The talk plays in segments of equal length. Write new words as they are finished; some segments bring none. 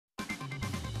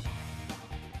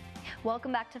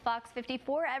Welcome back to Fox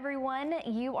 54, everyone.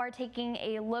 You are taking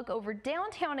a look over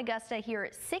downtown Augusta here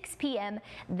at 6 p.m.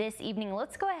 this evening.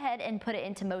 Let's go ahead and put it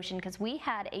into motion because we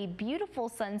had a beautiful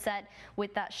sunset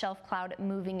with that shelf cloud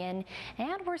moving in,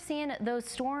 and we're seeing those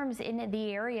storms in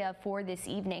the area for this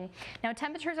evening. Now,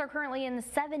 temperatures are currently in the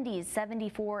 70s,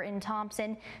 74 in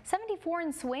Thompson, 74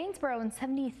 in Swainsboro, and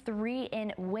 73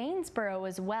 in Waynesboro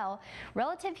as well.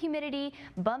 Relative humidity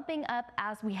bumping up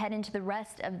as we head into the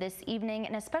rest of this evening,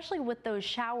 and especially with those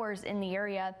showers in the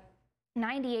area.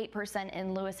 98%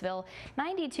 in Louisville,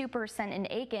 92% in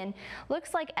Aiken.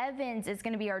 Looks like Evans is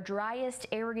going to be our driest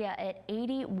area at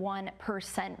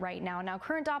 81% right now. Now,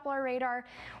 current Doppler radar,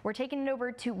 we're taking it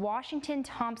over to Washington,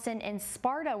 Thompson, and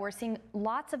Sparta. We're seeing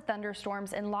lots of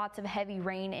thunderstorms and lots of heavy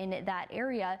rain in that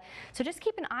area. So just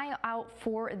keep an eye out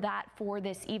for that for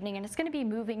this evening. And it's going to be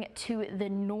moving to the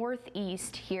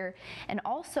northeast here and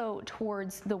also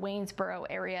towards the Waynesboro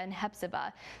area in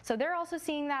Hephzibah. So they're also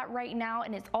seeing that right now,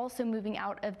 and it's also moving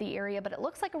out of the area, but it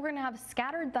looks like we're going to have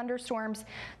scattered thunderstorms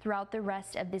throughout the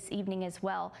rest of this evening as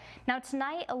well. Now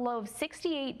tonight, a low of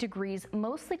 68 degrees,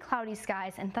 mostly cloudy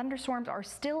skies, and thunderstorms are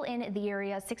still in the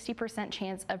area, 60%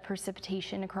 chance of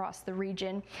precipitation across the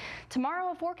region.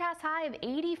 Tomorrow, a forecast high of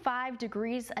 85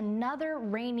 degrees, another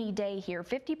rainy day here,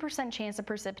 50% chance of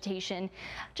precipitation,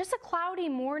 just a cloudy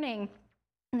morning.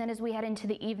 And then as we head into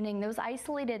the evening, those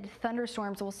isolated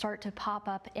thunderstorms will start to pop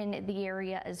up in the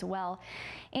area as well.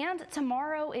 And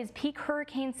tomorrow is peak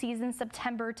hurricane season,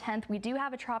 September 10th. We do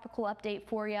have a tropical update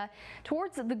for you.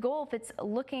 Towards the Gulf, it's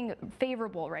looking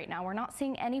favorable right now. We're not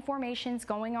seeing any formations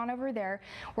going on over there.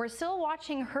 We're still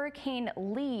watching Hurricane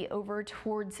Lee over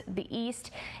towards the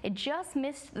east. It just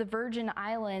missed the Virgin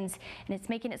Islands, and it's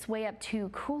making its way up to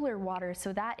cooler water.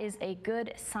 So that is a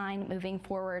good sign moving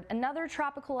forward. Another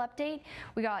tropical update.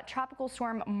 We got Tropical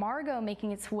Storm Margot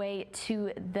making its way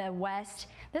to the west.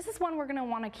 This is one we're going to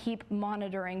want to keep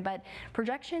monitoring, but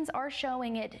projections are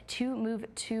showing it to move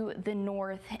to the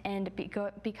north and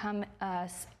become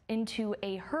into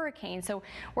a hurricane. So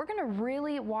we're going to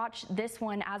really watch this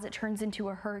one as it turns into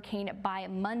a hurricane by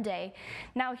Monday.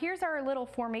 Now here's our little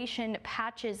formation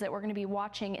patches that we're going to be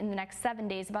watching in the next 7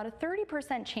 days. About a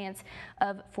 30% chance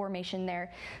of formation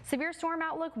there. Severe storm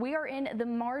outlook, we are in the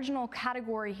marginal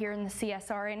category here in the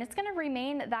CSRA, and it's going to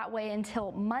remain that way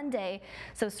until Monday.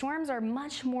 So storms are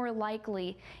much more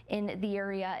likely in the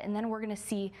area, and then we're going to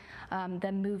see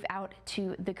them move out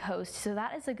to the coast. So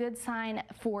that is a good sign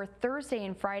for Thursday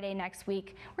and Friday next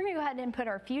week. We're going to go ahead and put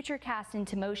our future cast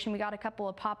into motion. We got a couple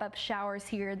of pop-up showers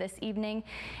here this evening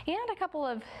and a couple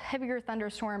of heavier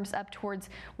thunderstorms up towards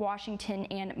Washington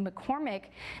and McCormick.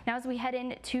 Now as we head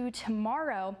into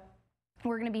tomorrow,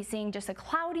 we're going to be seeing just a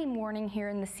cloudy morning here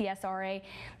in the CSRA.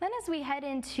 Then as we head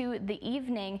into the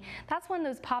evening, that's when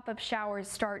those pop-up showers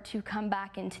start to come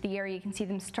back into the area. You can see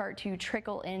them start to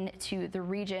trickle into the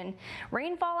region.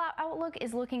 Rainfall outlook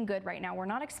is looking good right now. We're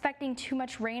not expecting too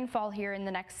much rainfall here in the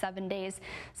next 7 days.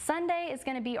 Sunday is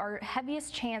going to be our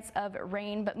heaviest chance of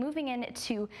rain, but moving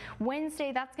into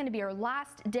Wednesday, that's going to be our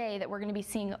last day that we're going to be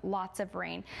seeing lots of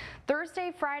rain.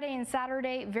 Thursday, Friday, and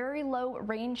Saturday, very low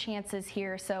rain chances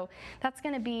here. So that's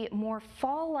going to be more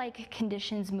fall-like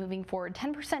conditions moving forward.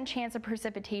 10% chance of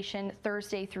precipitation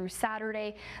Thursday through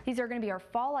Saturday. These are going to be our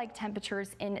fall-like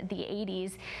temperatures in the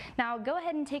 80s. Now go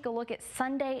ahead and take a look at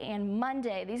Sunday and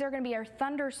Monday. These are going to be our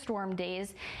thunderstorm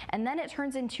days, and then it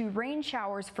turns into rain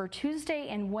showers for Tuesday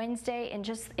and Wednesday, and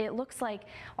just it looks like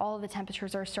all of the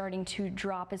temperatures are starting to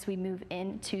drop as we move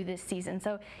into this season.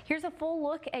 So here's a full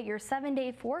look at your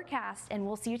 7-day forecast, and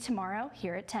we'll see you tomorrow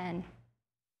here at 10.